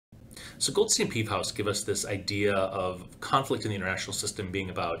So Goldstein Peavehouse give us this idea of conflict in the international system being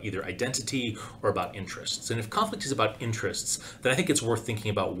about either identity or about interests. And if conflict is about interests, then I think it's worth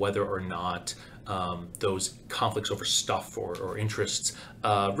thinking about whether or not those conflicts over stuff or interests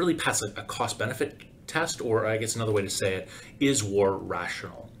really pass a cost-benefit test, or I guess another way to say it, is war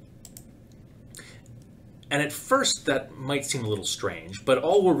rational? And at first, that might seem a little strange, but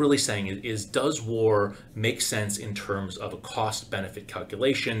all we're really saying is does war make sense in terms of a cost-benefit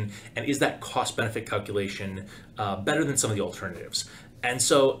calculation? And is that cost-benefit calculation better than some of the alternatives? And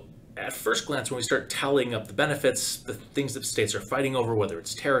so at first glance, when we start tallying up the benefits, the things that states are fighting over, whether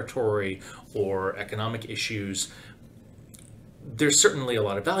it's territory or economic issues, there's certainly a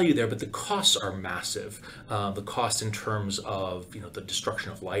lot of value there, but the costs are massive. The costs in terms of the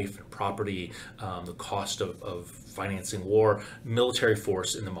destruction of life and property, the cost of financing war, military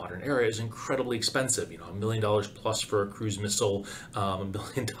force in the modern era is incredibly expensive. $1 million plus for a cruise missile, $1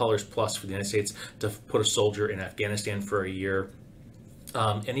 billion plus for the United States to put a soldier in Afghanistan for a year,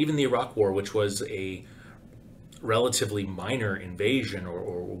 and even the Iraq War, which was a relatively minor invasion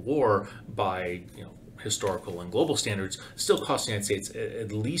or war by historical and global standards, still cost the United States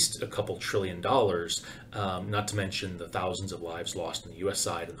at least a couple $1 trillion, not to mention the thousands of lives lost on the US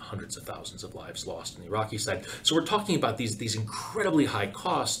side and the hundreds of thousands of lives lost on the Iraqi side. So we're talking about these incredibly high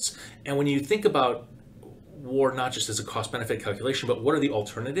costs. And when you think about war, not just as a cost-benefit calculation, but what are the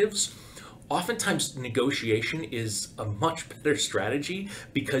alternatives? Oftentimes negotiation is a much better strategy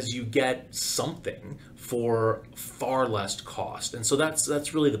because you get something for far less cost. And so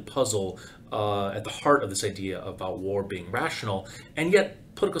that's really the puzzle at the heart of this idea about war being rational. And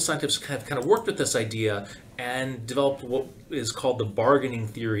yet political scientists have kind of worked with this idea and developed what is called the bargaining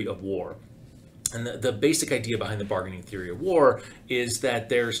theory of war. And the basic idea behind the bargaining theory of war is that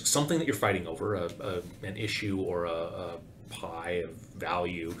there's something that you're fighting over, an issue or a pie of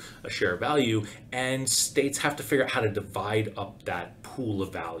value, a share of value, and states have to figure out how to divide up that pool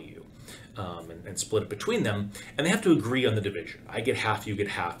of value and split it between them, and they have to agree on the division. I get half, you get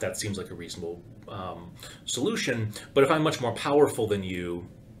half. That seems like a reasonable solution, but if I'm much more powerful than you,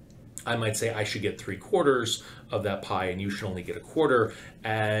 I might say I should get 3/4 of that pie and you should only get 1/4.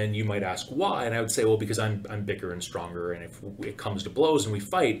 And you might ask why, and I would say, well, because I'm bigger and stronger, and if it comes to blows and we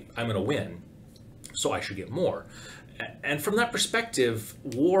fight, I'm going to win, so I should get more. And from that perspective,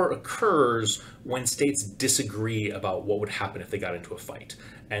 war occurs when states disagree about what would happen if they got into a fight.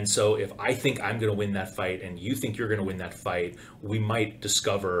 And so if I think I'm going to win that fight and you think you're going to win that fight, we might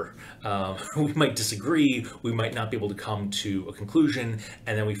discover, we might disagree, we might not be able to come to a conclusion,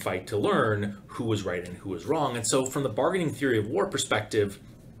 and then we fight to learn who was right and who was wrong. And so from the bargaining theory of war perspective,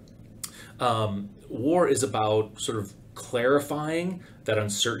 war is about sort of clarifying that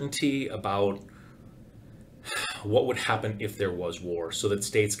uncertainty about what would happen if there was war, so that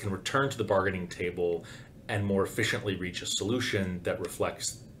states can return to the bargaining table and more efficiently reach a solution that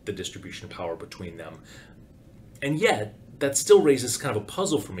reflects the distribution of power between them. And yet, that still raises kind of a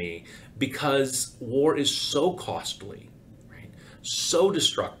puzzle for me, because war is so costly, right? So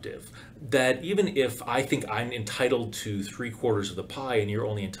destructive, that even if I think I'm entitled to 3/4 of the pie and you're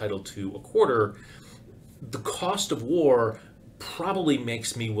only entitled to 1/4, the cost of war probably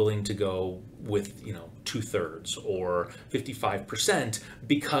makes me willing to go with 2/3 or 55%,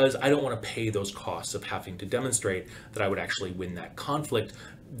 because I don't want to pay those costs of having to demonstrate that I would actually win that conflict.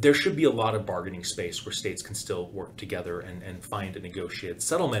 There should be a lot of bargaining space where states can still work together and find a negotiated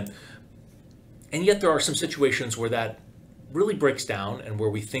settlement. And yet there are some situations where that really breaks down, and where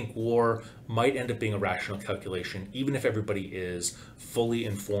we think war might end up being a rational calculation, even if everybody is fully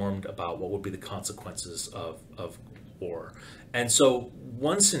informed about what would be the consequences of war. And so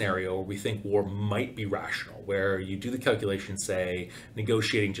one scenario where we think war might be rational, where you do the calculation, say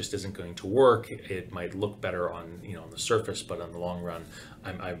negotiating just isn't going to work, it might look better on on the surface, but on the long run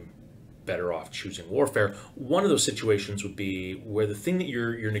I'm better off choosing warfare. One of those situations would be where the thing that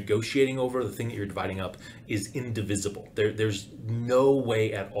you're negotiating over, the thing that you're dividing up, is indivisible. There's no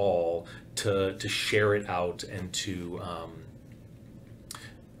way at all to share it out and to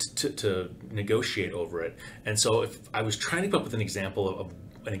negotiate over it. And so if I was trying to come up with an example of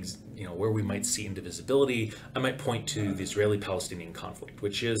where we might see indivisibility, I might point to the Israeli-Palestinian conflict,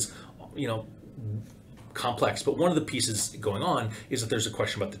 which is complex, but one of the pieces going on is that there's a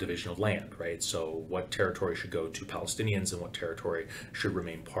question about the division of land, right? So what territory should go to Palestinians and what territory should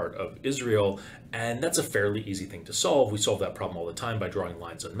remain part of Israel? And that's a fairly easy thing to solve. We solve that problem all the time by drawing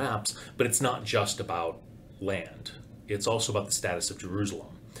lines on maps, but it's not just about land. It's also about the status of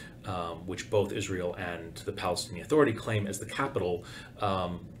Jerusalem, which both Israel and the Palestinian Authority claim as the capital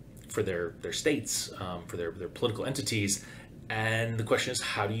for their states, for their political entities. And the question is,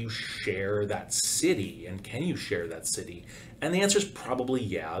 how do you share that city? And can you share that city? And the answer is probably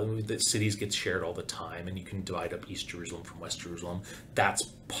yeah. The cities get shared all the time, and you can divide up East Jerusalem from West Jerusalem.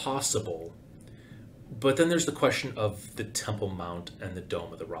 That's possible. But then there's the question of the Temple Mount and the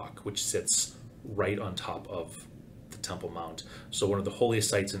Dome of the Rock, which sits right on top of the Temple Mount. So one of the holiest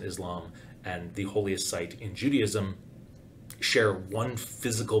sites in Islam and the holiest site in Judaism share one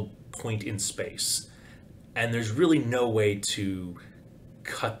physical point in space. And there's really no way to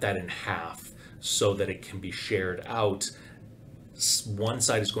cut that in half so that it can be shared out. One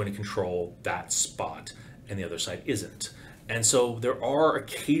side is going to control that spot and the other side isn't. And so there are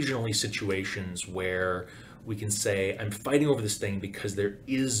occasionally situations where we can say, I'm fighting over this thing because there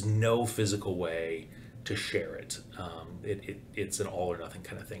is no physical way to share it. It's an all or nothing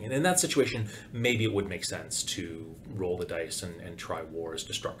kind of thing. And in that situation, maybe it would make sense to roll the dice and try war, as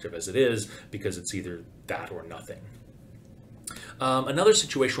destructive as it is, because it's either that or nothing. Another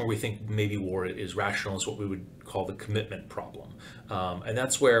situation where we think maybe war is rational is what we would call the commitment problem. And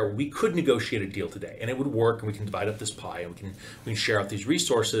that's where we could negotiate a deal today and it would work, and we can divide up this pie and we can share out these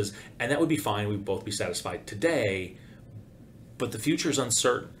resources, and that would be fine. We'd both be satisfied today, but the future is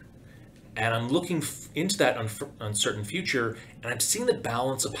uncertain. And I'm looking into that uncertain future, and I'm seeing the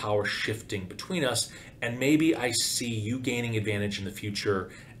balance of power shifting between us, and maybe I see you gaining advantage in the future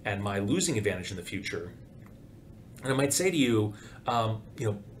and my losing advantage in the future. And I might say to you,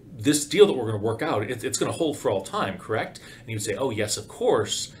 this deal that we're going to work out, it's going to hold for all time, correct? And you would say, oh, yes, of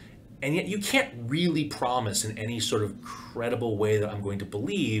course. And yet you can't really promise in any sort of credible way that I'm going to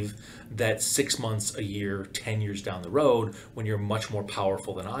believe that 6 months, a year, 10 years down the road, when you're much more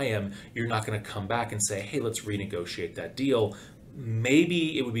powerful than I am, you're not going to come back and say, hey, let's renegotiate that deal.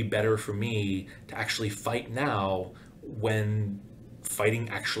 Maybe it would be better for me to actually fight now when fighting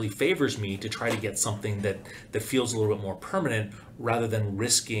actually favors me, to try to get something that feels a little bit more permanent, rather than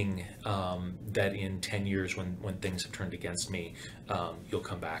risking that in 10 years when things have turned against me, you'll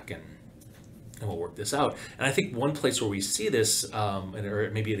come back and we'll work this out. And I think one place where we see this,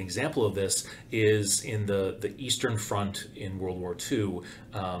 or maybe an example of this, is in the Eastern Front in World War II.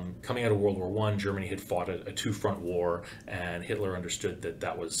 Coming out of World War I, Germany had fought a two-front war, and Hitler understood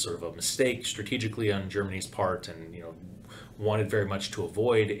that was sort of a mistake strategically on Germany's part, and wanted very much to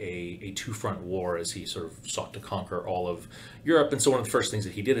avoid a two-front war as he sort of sought to conquer all of Europe. And so one of the first things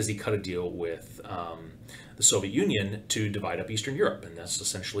that he did is he cut a deal with the Soviet Union to divide up Eastern Europe, and that's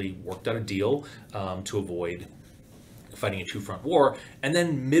essentially worked out a deal to avoid fighting a two-front war. And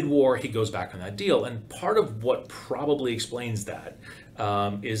then mid-war, he goes back on that deal. And part of what probably explains that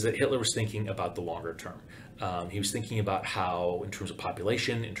is that Hitler was thinking about the longer term. He was thinking about how, in terms of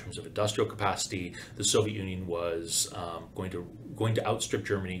population, in terms of industrial capacity, the Soviet Union was going to outstrip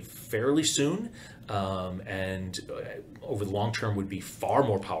Germany fairly soon, and over the long term would be far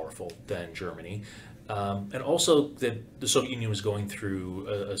more powerful than Germany. And also that the Soviet Union was going through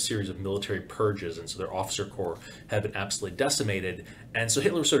a series of military purges, and so their officer corps had been absolutely decimated. And so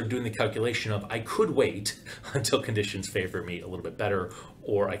Hitler was sort of doing the calculation of, I could wait until conditions favor me a little bit better,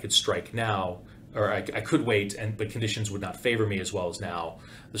 or I could strike now, or I could wait, but conditions would not favor me as well as now.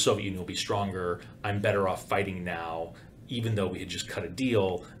 The Soviet Union will be stronger. I'm better off fighting now, even though we had just cut a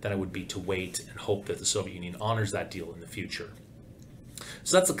deal, than I would be to wait and hope that the Soviet Union honors that deal in the future.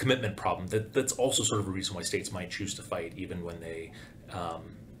 So that's a commitment problem. That's also sort of a reason why states might choose to fight, even when they are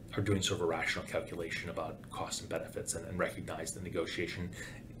doing sort of a rational calculation about costs and benefits, and recognize that negotiation,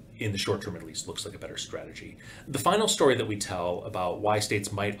 in the short term at least, looks like a better strategy. The final story that we tell about why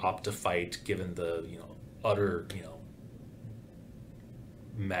states might opt to fight, given the utter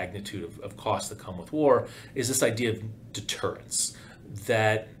magnitude of costs that come with war, is this idea of deterrence,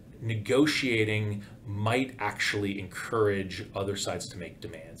 that negotiating might actually encourage other sides to make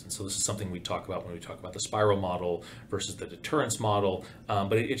demands. And so this is something we talk about when we talk about the spiral model versus the deterrence model,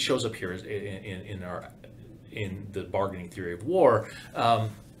 but it shows up here in the bargaining theory of war,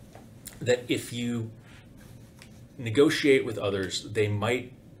 that if you negotiate with others, they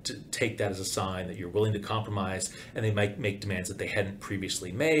might take that as a sign that you're willing to compromise, and they might make demands that they hadn't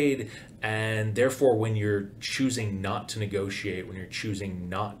previously made. And therefore, when you're choosing not to negotiate, when you're choosing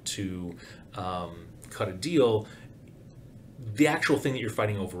not to cut a deal, the actual thing that you're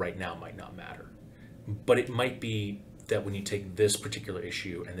fighting over right now might not matter. But it might be that when you take this particular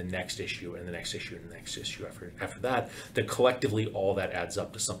issue and the next issue and the next issue and the next issue after that collectively all that adds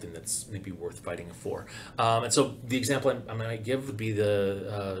up to something that's maybe worth fighting for. And so the example I'm going to give would be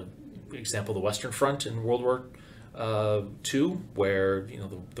the example of the Western Front in World War II, where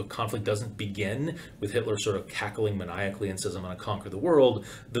the conflict doesn't begin with Hitler sort of cackling maniacally and says, "I'm going to conquer the world."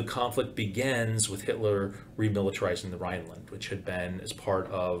 The conflict begins with Hitler remilitarizing the Rhineland, which had been as part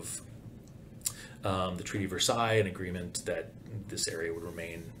of the Treaty of Versailles, an agreement that this area would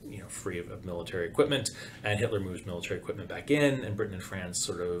remain, free of military equipment, and Hitler moves military equipment back in, and Britain and France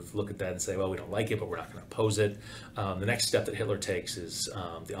sort of look at that and say, well, we don't like it, but we're not going to oppose it. The next step that Hitler takes is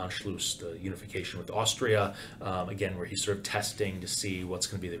the Anschluss, the unification with Austria, again, where he's sort of testing to see what's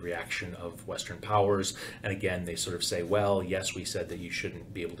going to be the reaction of Western powers, and again, they sort of say, well, yes, we said that you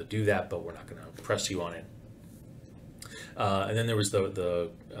shouldn't be able to do that, but we're not going to press you on it. And then there was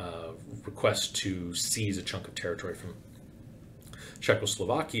the request to seize a chunk of territory from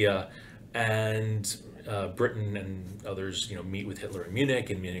Czechoslovakia, and Britain and others, meet with Hitler in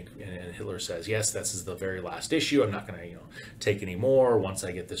Munich, and Hitler says, yes, this is the very last issue. I'm not going to, take any more. Once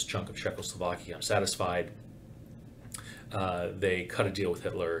I get this chunk of Czechoslovakia, I'm satisfied. They cut a deal with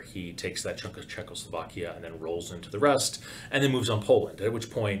Hitler. He takes that chunk of Czechoslovakia and then rolls into the rest, and then moves on Poland. At which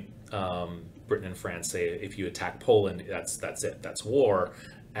point, Britain and France say, if you attack Poland, that's it. That's war.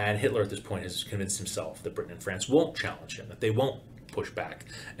 And Hitler at this point has convinced himself that Britain and France won't challenge him, that they won't push back,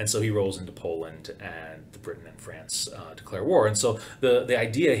 and so he rolls into Poland, and the Britain and France declare war. And so the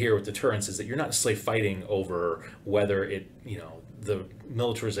idea here with deterrence is that you're not necessarily fighting over whether the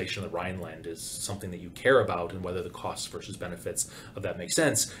militarization of the Rhineland is something that you care about, and whether the costs versus benefits of that make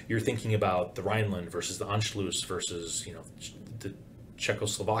sense. You're thinking about the Rhineland versus the Anschluss versus the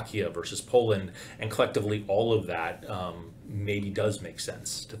Czechoslovakia versus Poland, and collectively all of that maybe does make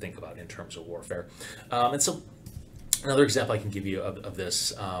sense to think about in terms of warfare. And so another example I can give you of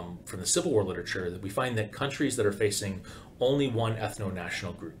this from the Civil War literature, that we find that countries that are facing only one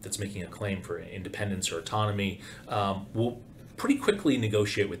ethno-national group that's making a claim for independence or autonomy will pretty quickly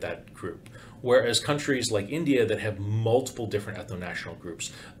negotiate with that group. Whereas countries like India that have multiple different ethno-national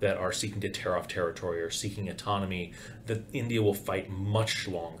groups that are seeking to tear off territory or seeking autonomy, that India will fight much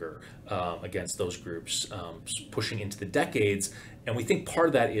longer against those groups, pushing into the decades. And we think part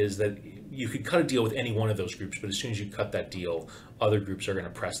of that is that you could cut a deal with any one of those groups, but as soon as you cut that deal, other groups are going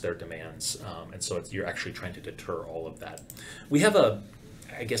to press their demands. And so you're actually trying to deter all of that. We have a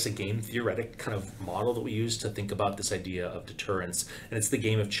game theoretic kind of model that we use to think about this idea of deterrence, and it's the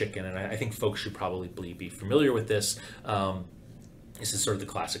game of chicken. And I think folks should probably be familiar with this. This is sort of the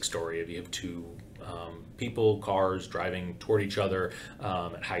classic story of you have two people, cars driving toward each other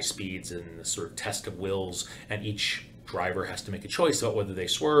at high speeds, and the sort of test of wills, and each driver has to make a choice about whether they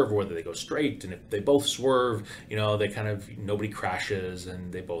swerve or whether they go straight. And if they both swerve, they kind of, nobody crashes,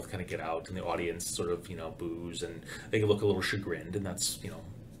 and they both kind of get out, and the audience sort of, boos, and they look a little chagrined, and that's,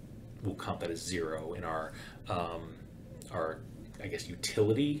 we'll count that as 0 in our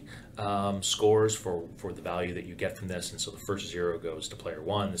utility scores for the value that you get from this. And so the first 0 goes to player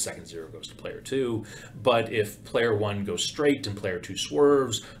 1, the second 0 goes to player 2. But if player 1 goes straight and player 2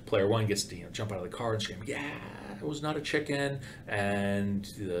 swerves, player 1 gets to jump out of the car and scream, yeah, it was not a chicken, and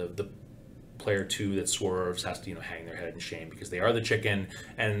the player 2 that swerves has to hang their head in shame because they are the chicken.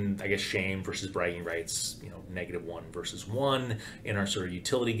 And I guess shame versus bragging rights, -1 versus 1 in our sort of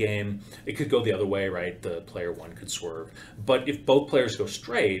utility game. It could go the other way, right? The player 1 could swerve, but if both players go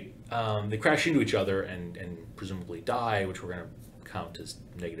straight, they crash into each other and presumably die, which we're going to count as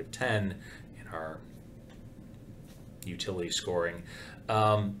 -10 in our utility scoring.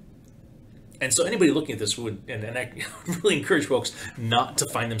 And so anybody looking at this would, and I really encourage folks not to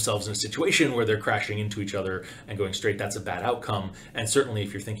find themselves in a situation where they're crashing into each other and going straight. That's a bad outcome. And certainly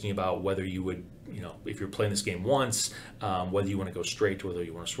if you're thinking about whether you would, if you're playing this game once, whether you want to go straight or whether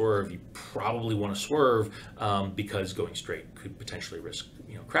you want to swerve, you probably want to swerve because going straight could potentially risk,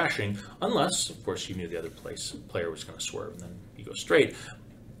 crashing, unless, of course, you knew the other player was going to swerve, and then you go straight.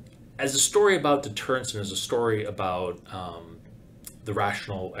 As a story about deterrence and as a story about the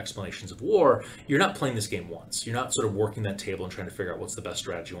rational explanations of war, you're not playing this game once. You're not sort of working that table and trying to figure out what's the best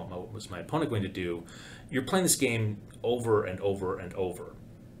strategy, what was my opponent going to do. You're playing this game over and over and over.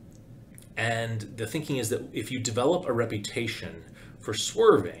 And the thinking is that if you develop a reputation for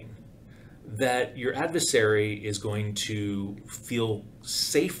swerving, that your adversary is going to feel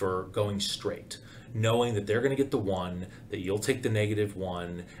safer going straight, knowing that they're going to get the 1, that you'll take the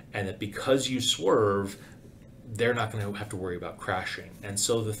 -1, and that because you swerve, they're not going to have to worry about crashing. And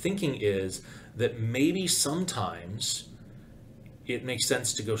so the thinking is that maybe sometimes it makes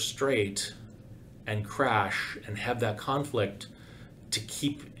sense to go straight and crash and have that conflict to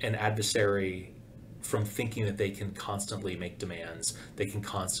keep an adversary from thinking that they can constantly make demands, they can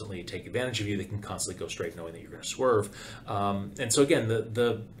constantly take advantage of you, they can constantly go straight knowing that you're going to swerve. And so again,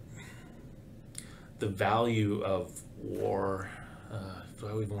 the the value of war, do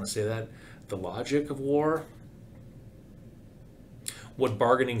I even want to say that? The logic of war? What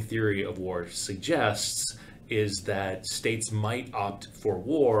bargaining theory of war suggests is that states might opt for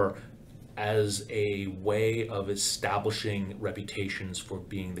war as a way of establishing reputations for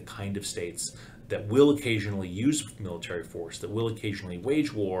being the kind of states that will occasionally use military force, that will occasionally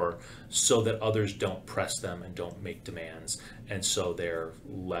wage war, so that others don't press them and don't make demands, and so they're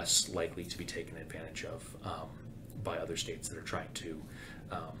less likely to be taken advantage of by other states that are trying to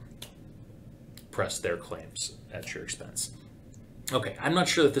press their claims at your expense. Okay, I'm not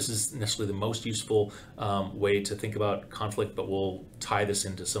sure that this is necessarily the most useful way to think about conflict, but we'll tie this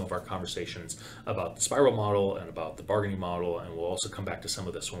into some of our conversations about the spiral model and about the bargaining model, and we'll also come back to some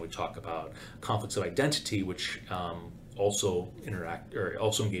of this when we talk about conflicts of identity, which also interact or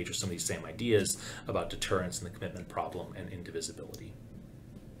also engage with some of these same ideas about deterrence and the commitment problem and indivisibility.